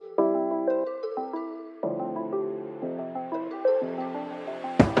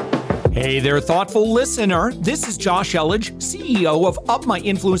Hey there, thoughtful listener. This is Josh Elledge, CEO of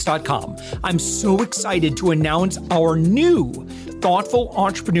UpMyInfluence.com. I'm so excited to announce our new Thoughtful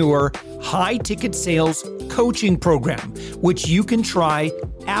Entrepreneur high-ticket sales coaching program, which you can try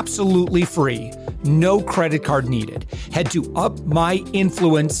absolutely free. No credit card needed. Head to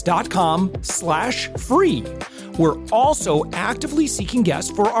UpMyInfluence.com/free. We're also actively seeking guests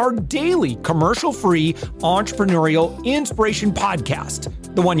for our daily commercial-free entrepreneurial inspiration podcast,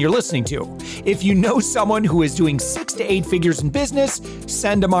 the one you're listening to. If you know someone who is doing 6 to 8 figures in business,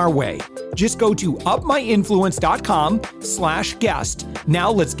 send them our way. Just go to UpMyInfluence.com/guest.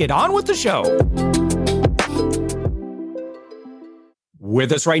 Now let's get on with the show.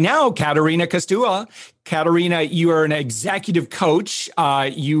 With us right now, Caterina Kostoula. Caterina, you are an executive coach.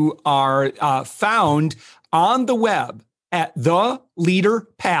 You are found on the web at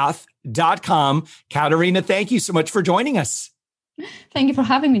theleaderpath.com. Caterina, thank you so much for joining us. Thank you for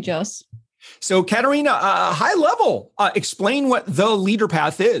having me, Joss. So, Caterina, high level, explain what the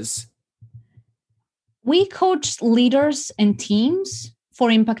Leaderpath is. We coach leaders and teams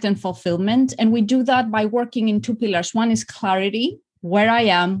for impact and fulfillment. And we do that by working in 2 pillars. One is clarity, where I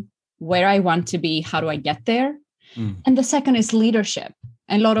am, where I want to be, how do I get there? And the second is leadership.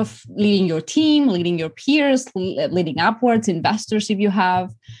 A lot of leading your team, leading your peers, leading upwards, investors if you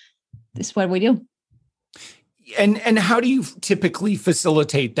have. This is what we do. And how do you typically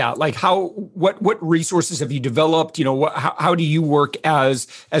facilitate that? Like what resources have you developed? You know, how do you work as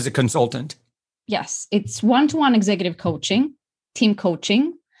a consultant? Yes, it's one-to-one executive coaching, team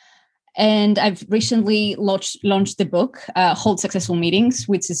coaching. And I've recently launched the book, Hold Successful Meetings,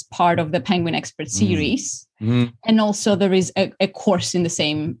 which is part of the Penguin Expert series. Mm-hmm. And also there is a course in the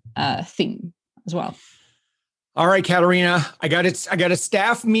same theme as well. All right, Caterina, I got a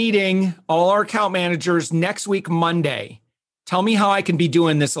staff meeting, all our account managers next week, Monday. Tell me how I can be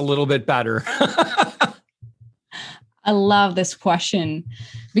doing this a little bit better. I love this question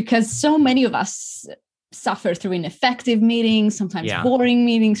because so many of us suffer through ineffective meetings, sometimes boring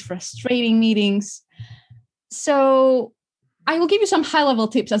meetings, frustrating meetings. So I will give you some high-level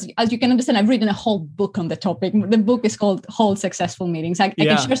tips. As you can understand, I've written a whole book on the topic. The book is called Hold Successful Meetings. I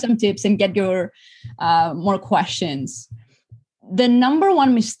can share some tips and get your more questions. The number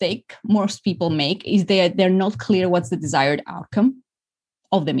one mistake most people make is they're not clear what's the desired outcome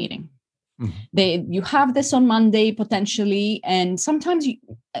of the meeting. You have this on Monday potentially, and sometimes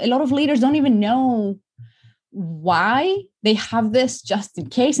a lot of leaders don't even know why they have this just in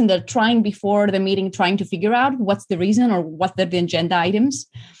case, and they're trying before the meeting, trying to figure out what's the reason or what are the agenda items.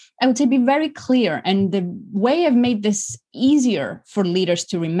 I would say be very clear. And the way I've made this easier for leaders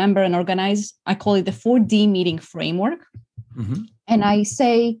to remember and organize, I call it the 4D meeting framework. Mm-hmm. And I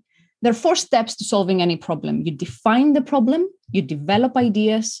say there are 4 steps to solving any problem. You define the problem, you develop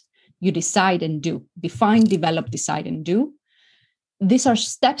ideas, you decide and do. Define, develop, decide, and do. These are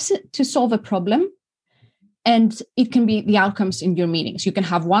steps to solve a problem. And it can be the outcomes in your meetings. You can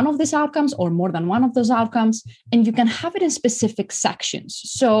have one of these outcomes or more than one of those outcomes, and you can have it in specific sections.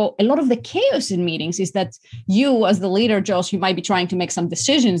 So a lot of the chaos in meetings is that you, as the leader, Josh, you might be trying to make some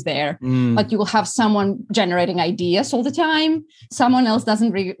decisions there, but you will have someone generating ideas all the time. Someone else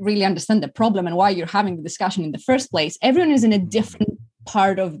doesn't really understand the problem and why you're having the discussion in the first place. Everyone is in a different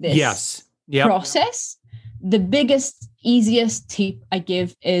part of this process. The biggest, easiest tip I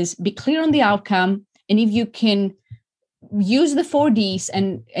give is be clear on the outcome. And if you can use the 4Ds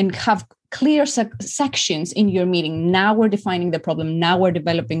and have clear sections in your meeting, now we're defining the problem, now we're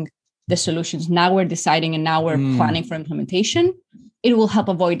developing the solutions, now we're deciding, and now we're planning for implementation, it will help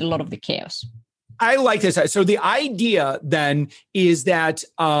avoid a lot of the chaos. I like this. So the idea then is that,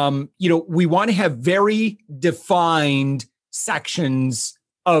 we want to have very defined sections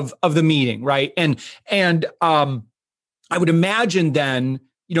of the meeting, right? And I would imagine then,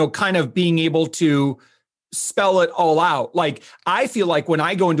 kind of being able to spell it all out. Like, I feel like when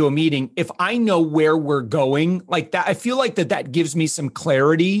I go into a meeting, if I know where we're going, like that, I feel like that gives me some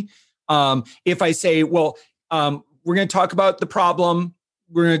clarity. If I say, we're going to talk about the problem,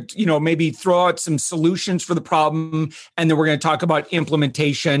 we're going to, maybe throw out some solutions for the problem, and then we're going to talk about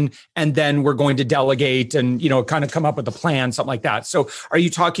implementation, and then we're going to delegate and, kind of come up with a plan, something like that. So are you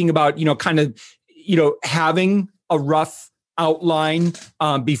talking about, having a rough outline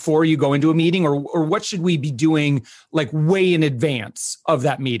before you go into a meeting, or what should we be doing like way in advance of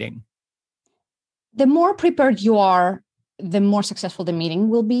that meeting? The more prepared you are, the more successful the meeting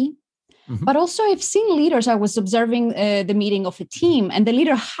will be. Mm-hmm. But also I've seen leaders, I was observing the meeting of a team, and the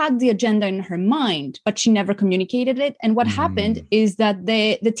leader had the agenda in her mind, but she never communicated it. And what happened is that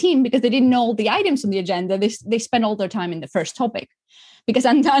the team, because they didn't know all the items on the agenda, they spent all their time in the first topic. because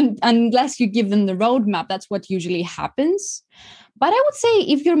unless you give them the roadmap, that's what usually happens. But I would say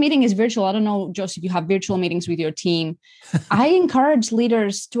if your meeting is virtual, I don't know, Josh, if you have virtual meetings with your team, I encourage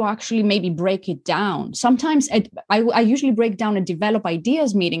leaders to actually maybe break it down. Sometimes I usually break down a develop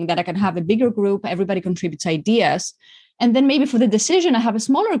ideas meeting that I can have a bigger group, everybody contributes ideas. And then maybe for the decision, I have a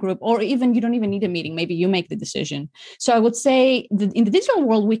smaller group, or even you don't even need a meeting. Maybe you make the decision. So I would say that in the digital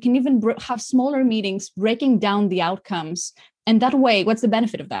world, we can even have smaller meetings, breaking down the outcomes. And that way, what's the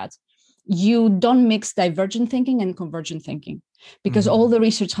benefit of that? You don't mix divergent thinking and convergent thinking, because all the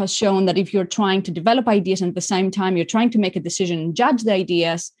research has shown that if you're trying to develop ideas and at the same time you're trying to make a decision and judge the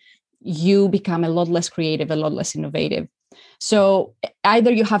ideas, you become a lot less creative, a lot less innovative. So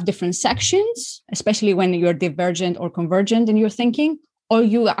either you have different sections, especially when you're divergent or convergent in your thinking, or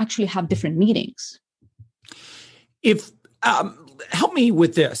you actually have different meetings. If help me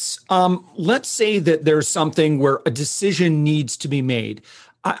with this. Let's say that there's something where a decision needs to be made.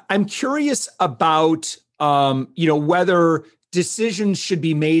 I'm curious about, whether decisions should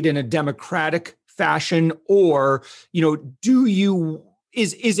be made in a democratic fashion, or,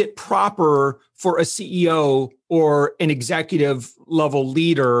 is it proper for a CEO or an executive level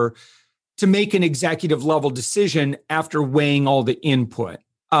leader to make an executive level decision after weighing all the input?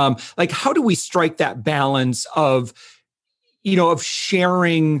 How do we strike that balance of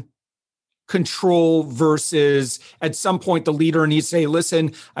sharing control versus at some point the leader needs to say,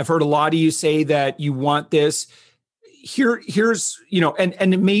 listen, I've heard a lot of you say that you want this. Here's,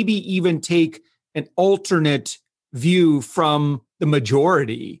 and maybe even take an alternate view from the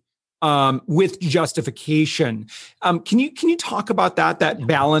majority with justification. Can you talk about that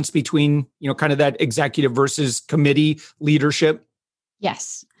balance between, kind of that executive versus committee leadership?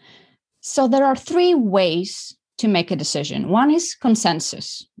 Yes. So there are three ways to make a decision. One is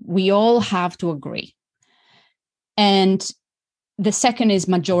consensus. We all have to agree. And the second is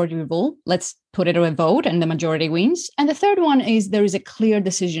majority rule. Let's put it to a vote and the majority wins. And the third one is there is a clear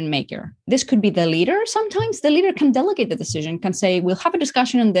decision maker. This could be the leader. Sometimes the leader can delegate the decision, can say, we'll have a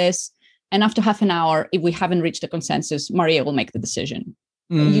discussion on this. And after half an hour, if we haven't reached a consensus, Maria will make the decision.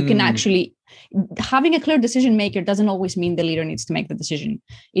 You can actually, having a clear decision maker doesn't always mean the leader needs to make the decision.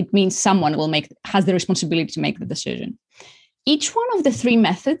 It means someone has the responsibility to make the decision. Each one of the three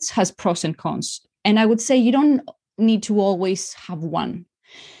methods has pros and cons. And I would say you don't need to always have one.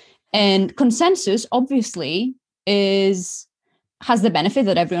 And consensus, obviously, has the benefit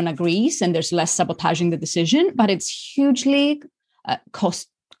that everyone agrees and there's less sabotaging the decision, but it's hugely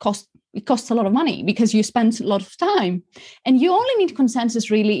it costs a lot of money because you spend a lot of time. And you only need consensus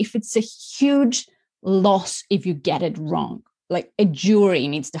really if it's a huge loss if you get it wrong. Like a jury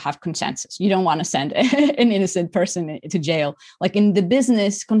needs to have consensus. You don't want to send an innocent person to jail. Like in the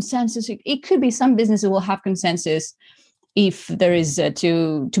business, consensus, it could be some businesses will have consensus if there is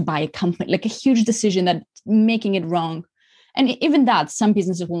to buy a company, like a huge decision that making it wrong. And even that, some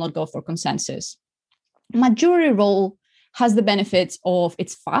businesses will not go for consensus. Majority role has the benefits of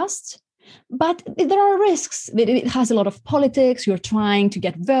it's fast, but there are risks. It has a lot of politics. You're trying to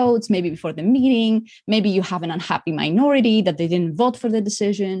get votes, maybe before the meeting. Maybe you have an unhappy minority that they didn't vote for the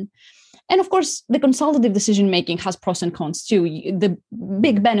decision. And of course, the consultative decision-making has pros and cons too. The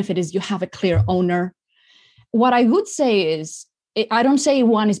big benefit is you have a clear owner. What I would say is, I don't say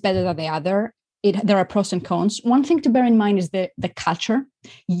one is better than the other. There are pros and cons. One thing to bear in mind is the culture.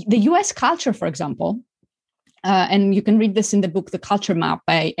 The US culture, for example, and you can read this in the book, The Culture Map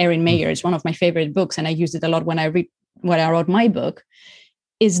by Erin Meyer. It's one of my favorite books, and I used it a lot when I wrote my book,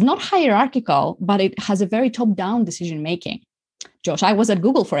 is not hierarchical, but it has a very top-down decision-making. Josh, I was at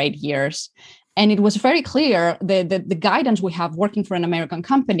Google for 8 years, and it was very clear the guidance we have working for an American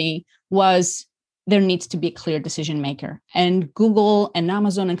company was there needs to be a clear decision maker. And Google and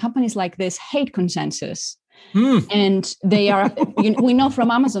Amazon and companies like this hate consensus. And they are, we know from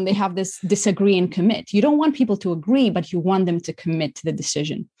Amazon, they have this disagree and commit. You don't want people to agree, but you want them to commit to the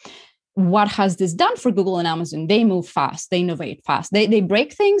decision. What has this done for Google and Amazon? They move fast, they innovate fast. They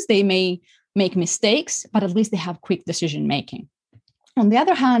break things, they may make mistakes, but at least they have quick decision making. On the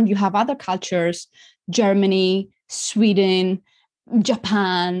other hand, you have other cultures, Germany, Sweden,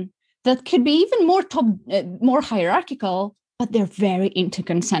 Japan, that could be even more hierarchical, but they're very into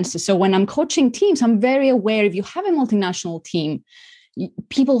consensus. So when I'm coaching teams, I'm very aware if you have a multinational team,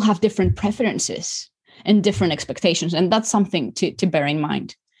 people have different preferences and different expectations. And that's something to bear in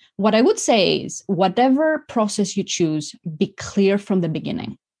mind. What I would say is whatever process you choose, be clear from the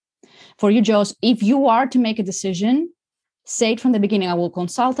beginning. For you, Josh, if you are to make a decision, say it from the beginning, I will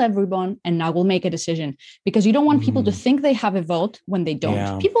consult everyone and I will make a decision, because you don't want people to think they have a vote when they don't.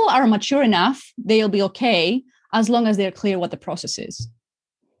 Yeah. People are mature enough, they'll be okay. as long as they're clear what the process is.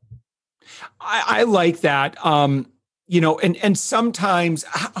 I like that. And sometimes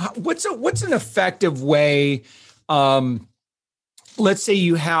what's an effective way? Let's say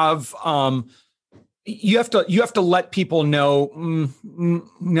you have to let people know,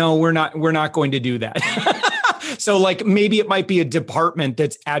 no, we're not going to do that. So like maybe it might be a department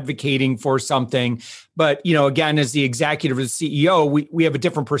that's advocating for something, but again, as the executive, as CEO, we have a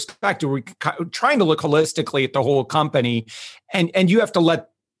different perspective. We're trying to look holistically at the whole company, and you have to let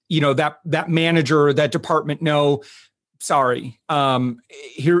that manager or that department know, sorry,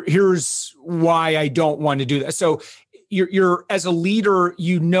 here's why I don't want to do that. So you're as a leader,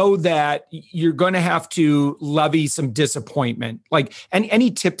 that you're going to have to levy some disappointment. Like,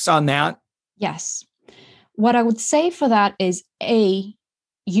 any tips on that? Yes. What I would say for that is,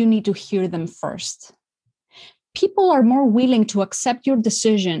 you need to hear them first. People are more willing to accept your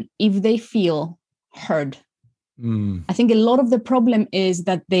decision if they feel heard. I think a lot of the problem is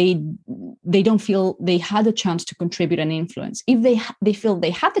that they don't feel they had a chance to contribute and influence. If they feel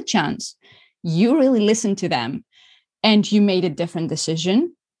they had the chance, you really listened to them and you made a different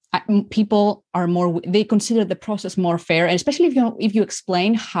decision. People are they consider the process more fair, and especially if you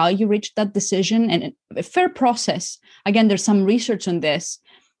explain how you reached that decision, and a fair process. Again, there's some research on this.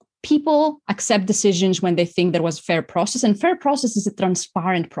 People accept decisions when they think there was a fair process, and fair process is a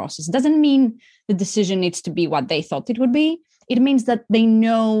transparent process. It doesn't mean the decision needs to be what they thought it would be. It means that they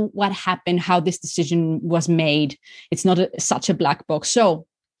know what happened, how this decision was made. It's not such a black box. So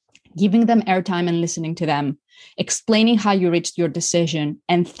giving them airtime and listening to them, explaining how you reached your decision.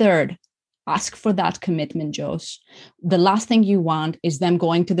 And third, ask for that commitment, Joes. The last thing you want is them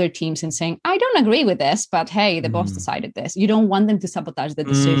going to their teams and saying, I don't agree with this, but hey, the boss decided this. You don't want them to sabotage the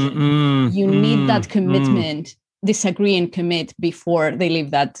decision. You need that commitment, disagree and commit before they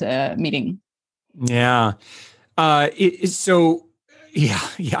leave that meeting. Yeah. I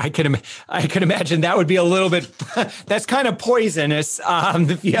can imagine that would be a little bit, that's kind of poisonous.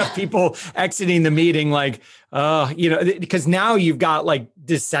 If you have people exiting the meeting, like, because now you've got like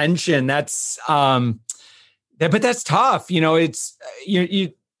dissension. That's, but that's tough. It's,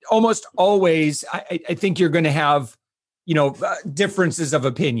 you almost always, I think you're going to have, differences of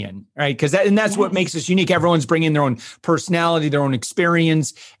opinion, right? That's what makes us unique. Everyone's bringing their own personality, their own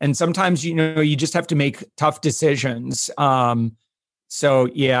experience. And sometimes, you just have to make tough decisions. So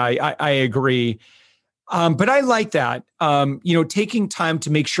yeah, I agree. But I like that, taking time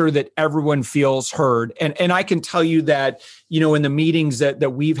to make sure that everyone feels heard. And I can tell you that, in the meetings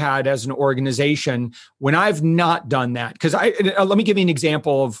that we've had as an organization, when I've not done that, because let me give you an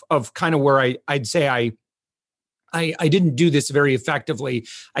example of kind of where I'd say I didn't do this very effectively.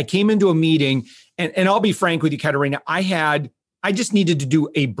 I came into a meeting and I'll be frank with you, Caterina, I just needed to do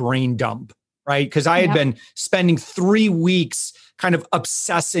a brain dump, right? Because I had been spending 3 weeks kind of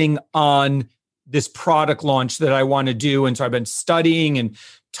obsessing on this product launch that I want to do. And so I've been studying and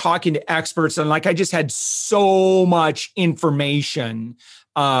talking to experts, and like, I just had so much information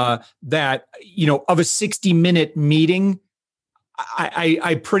that, of a 60-minute meeting,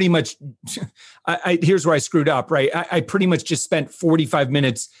 I pretty much, here's where I screwed up, right? I pretty much just spent 45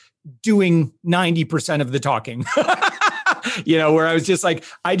 minutes doing 90% of the talking. Where I was just like,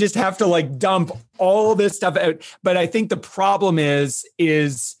 I just have to like dump all this stuff out. But I think the problem is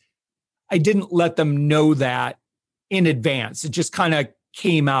I didn't let them know that in advance. It just kind of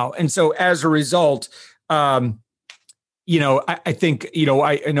came out. And so as a result, I think,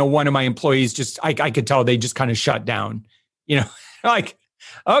 I know one of my employees I could tell they just kind of shut down, like,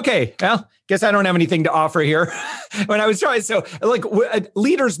 okay, well, guess I don't have anything to offer here. When I was trying, so like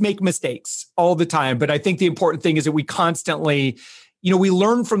leaders make mistakes all the time, but I think the important thing is that we constantly, we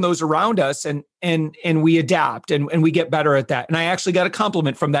learn from those around us and we adapt and we get better at that. And I actually got a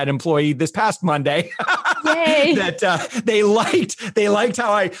compliment from that employee this past Monday that they liked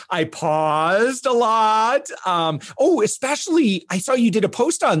how I paused a lot. Especially I saw you did a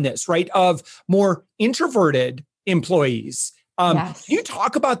post on this, right? Of more introverted employees. Yes. Can you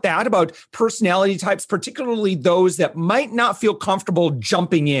talk about that, about personality types, particularly those that might not feel comfortable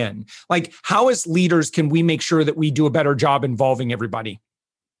jumping in? Like, how as leaders can we make sure that we do a better job involving everybody?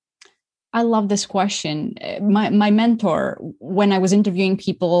 I love this question. My mentor, when I was interviewing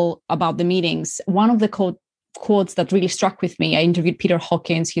people about the meetings, one of the quotes that really struck with me. I interviewed Peter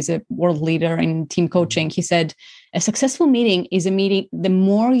Hawkins. He's a world leader in team coaching. He said, a successful meeting is a meeting, the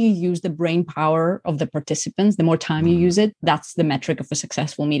more you use the brain power of the participants, the more time you use it, that's the metric of a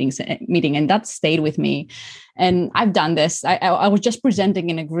successful meeting. And that stayed with me. And I've done this. I was just presenting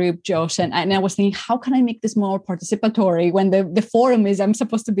in a group, Josh, and I was thinking, how can I make this more participatory when the forum is I'm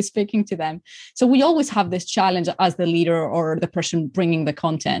supposed to be speaking to them? So we always have this challenge as the leader or the person bringing the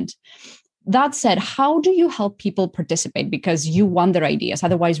content. That said, how do you help people participate? Because you want their ideas.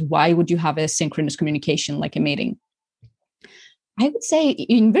 Otherwise, why would you have a synchronous communication like a meeting? I would say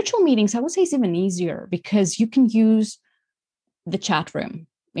in virtual meetings, I would say it's even easier because you can use the chat room,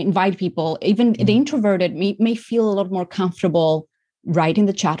 invite people. Even the introverted may feel a lot more comfortable write in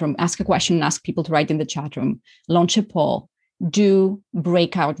the chat room, ask a question and ask people to write in the chat room, launch a poll, do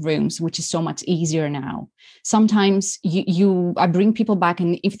breakout rooms, which is so much easier now. Sometimes I bring people back,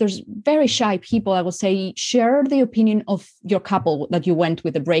 and if there's very shy people, I will say, share the opinion of your couple that you went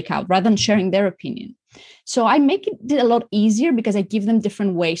with the breakout rather than sharing their opinion. So I make it a lot easier because I give them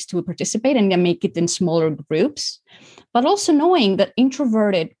different ways to participate and I make it in smaller groups, but also knowing that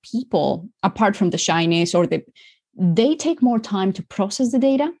introverted people, apart from the shyness they take more time to process the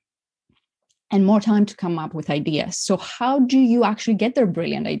data and more time to come up with ideas. So how do you actually get their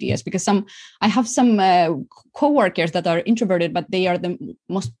brilliant ideas? Because I have some coworkers that are introverted, but they are the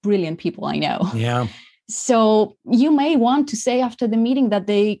most brilliant people I know. Yeah. So you may want to say after the meeting that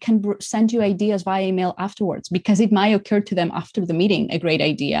they can send you ideas via email afterwards, because it might occur to them after the meeting, a great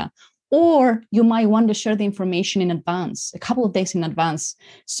idea. Or you might want to share the information in advance, a couple of days in advance,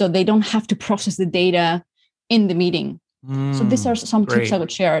 so they don't have to process the data in the meeting. So these are some tips I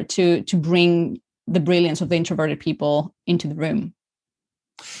would share to bring the brilliance of the introverted people into the room.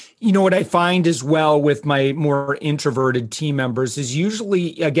 You know, what I find as well with my more introverted team members is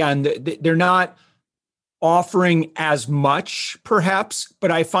usually, again, they're not offering as much perhaps, but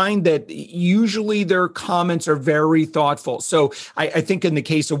I find that usually their comments are very thoughtful. So I think in the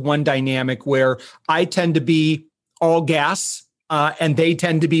case of one dynamic where I tend to be all gas and they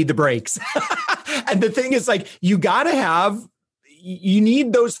tend to be the brakes. And the thing is, like, you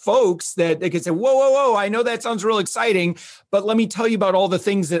need those folks that they can say, whoa, I know that sounds real exciting, but let me tell you about all the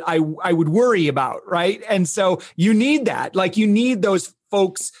things that I would worry about, right? And so you need that. Like, you need those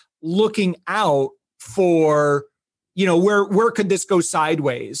folks looking out for, where could this go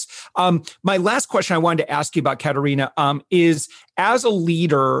sideways? My last question I wanted to ask you about, Caterina, is as a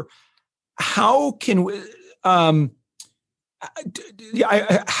leader, how can we, how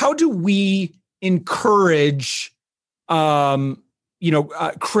do we encourage,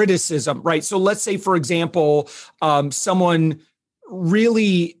 criticism, right? So let's say, for example, someone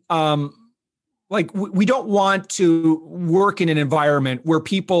really, we don't want to work in an environment where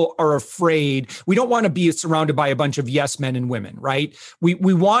people are afraid. We don't want to be surrounded by a bunch of yes men and women, right?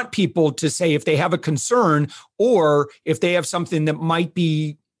 We want people to say if they have a concern or if they have something that might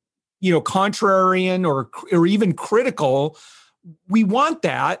be, contrarian or even critical, we want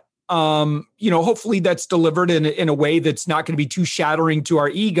that. Hopefully that's delivered in a way that's not going to be too shattering to our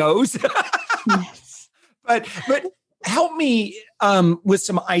egos. Yes. But help me with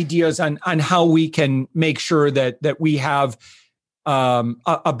some ideas on how we can make sure that we have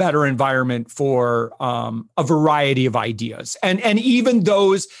a better environment for a variety of ideas, and even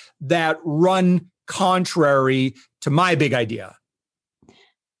those that run contrary to my big idea.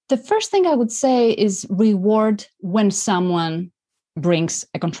 The first thing I would say is reward when someone brings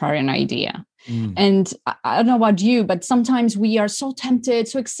a contrarian idea. And I don't know about you, but sometimes we are so tempted,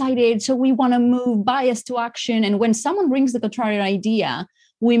 so excited, so we want to move bias to action. And when someone brings the contrarian idea,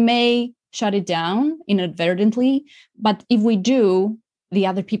 we may shut it down inadvertently. But if we do, the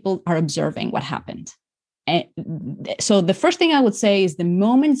other people are observing what happened. And so the first thing I would say is the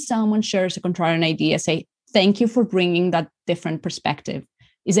moment someone shares a contrarian idea, say, thank you for bringing that different perspective.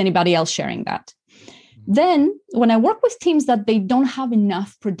 Is anybody else sharing that? Then when I work with teams that they don't have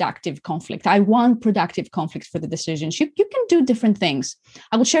enough productive conflict, I want productive conflicts for the decisions. You can do different things.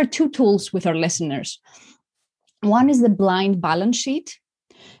 I will share two tools with our listeners. One is the blind balance sheet.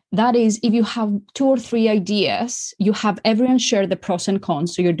 That is, if you have 2 or 3 ideas, you have everyone share the pros and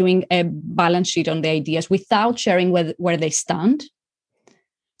cons. So you're doing a balance sheet on the ideas without sharing where they stand.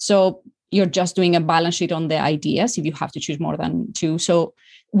 So you're just doing a balance sheet on the ideas if you have to choose more than 2. So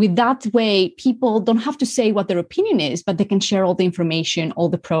with that way, people don't have to say what their opinion is, but they can share all the information, all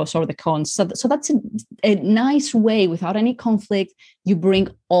the pros or the cons. So that's a nice way, without any conflict, you bring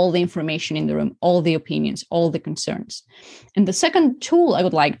all the information in the room, all the opinions, all the concerns. And the second tool I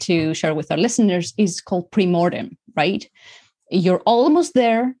would like to share with our listeners is called pre-mortem, right? You're almost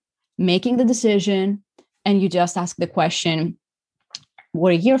there, making the decision. and you just ask the question,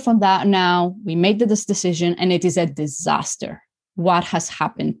 we're a year from that now, we made this decision and it is a disaster. What has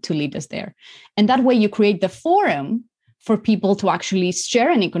happened to lead us there? And that way you create the forum for people to actually share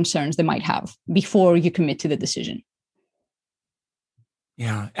any concerns they might have before you commit to the decision.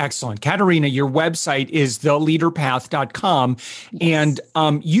 Yeah, excellent. Caterina, your website is theleaderpath.com. Yes.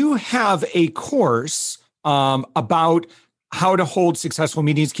 And you have a course about how to hold successful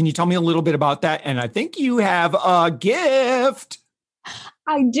meetings. Can you tell me a little bit about that? And I think you have a gift.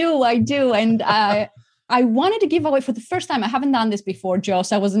 I do. And I wanted to give away for the first time. I haven't done this before, Joe.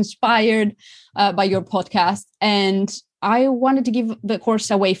 So I was inspired by your podcast. And I wanted to give the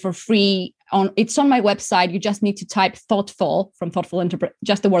course away for free. It's on my website. You just need to type thoughtful from thoughtful,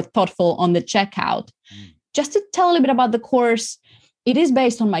 just the word thoughtful on the checkout. Just to tell a little bit about the course. It is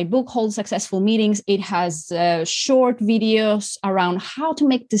based on my book, Hold Successful Meetings. It has short videos around how to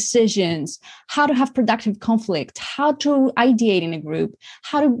make decisions, how to have productive conflict, how to ideate in a group,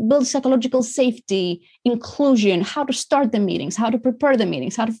 how to build psychological safety, inclusion, how to start the meetings, how to prepare the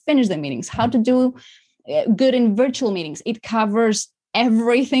meetings, how to finish the meetings, how to do good in virtual meetings. It covers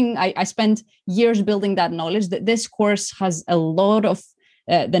everything. I spent years building that knowledge. This course has a lot of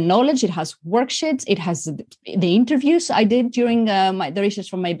the knowledge. It has worksheets. It has the interviews I did during the research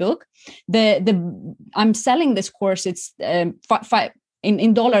from my book. I'm selling this course. It's in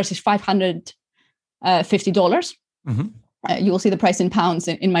dollars is $550. Mm-hmm. You will see the price in pounds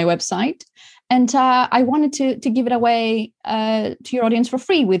in my website. And I wanted to give it away to your audience for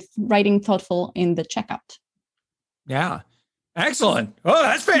free with writing thoughtful in the checkout. Yeah. Excellent. Oh,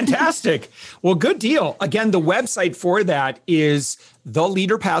 that's fantastic. Well, good deal. Again, the website for that is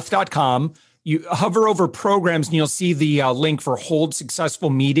theleaderpath.com. You hover over programs and you'll see the link for Hold Successful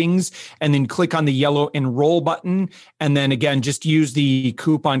Meetings, and then click on the yellow enroll button. And then again, just use the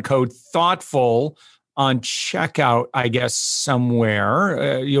coupon code thoughtful on checkout, I guess,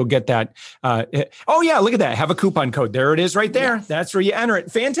 somewhere. You'll get that. Oh, yeah, look at that. Have a coupon code. There it is right there. Yes. That's where you enter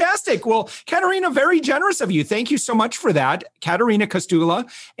it. Fantastic. Well, Caterina, very generous of you. Thank you so much for that. Caterina Kostoula.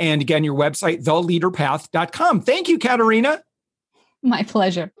 And again, your website, theleaderpath.com. Thank you, Caterina. My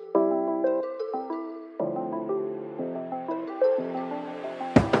pleasure.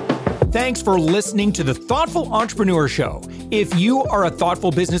 Thanks for listening to the Thoughtful Entrepreneur Show. If you are a thoughtful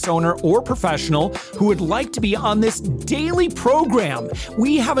business owner or professional who would like to be on this daily program,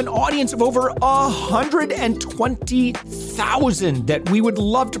 we have an audience of over 120,000 that we would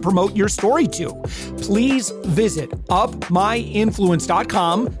love to promote your story to. Please visit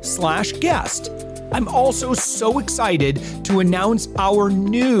upmyinfluence.com/guest. I'm also so excited to announce our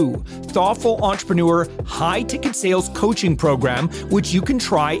new Thoughtful Entrepreneur high-ticket sales coaching program, which you can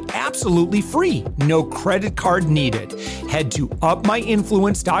try absolutely free. No credit card needed. Head to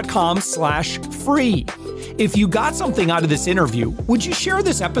upmyinfluence.com/free. If you got something out of this interview, would you share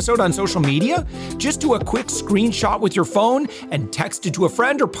this episode on social media? Just do a quick screenshot with your phone and text it to a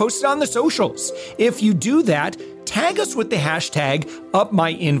friend or post it on the socials. If you do that, tag us with the hashtag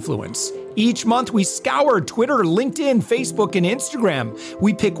UpMyInfluence. Each month, we scour Twitter, LinkedIn, Facebook, and Instagram.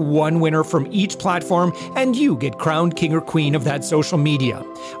 We pick one winner from each platform, and you get crowned king or queen of that social media.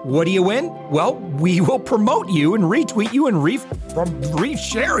 What do you win? Well, we will promote you and retweet you and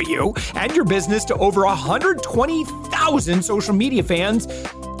reshare you and your business to over 120,000 social media fans,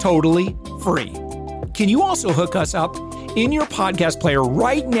 totally free. Can you also hook us up in your podcast player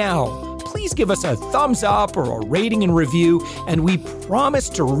right now? Please give us a thumbs up or a rating and review, and we promise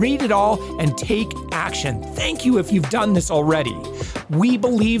to read it all and take action. Thank you if you've done this already. We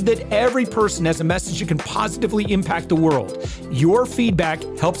believe that every person has a message that can positively impact the world. Your feedback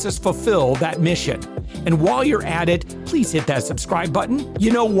helps us fulfill that mission. And while you're at it, please hit that subscribe button.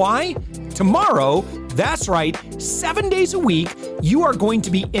 You know why? Tomorrow, that's right, 7 days a week, you are going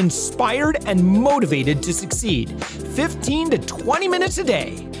to be inspired and motivated to succeed. 15 to 20 minutes a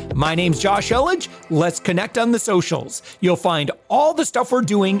day. My name's Josh Elledge. Let's connect on the socials. You'll find all the stuff we're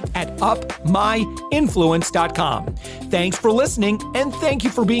doing at upmyinfluence.com. Thanks for listening, and thank you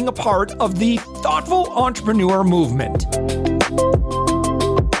for being a part of the Thoughtful Entrepreneur Movement.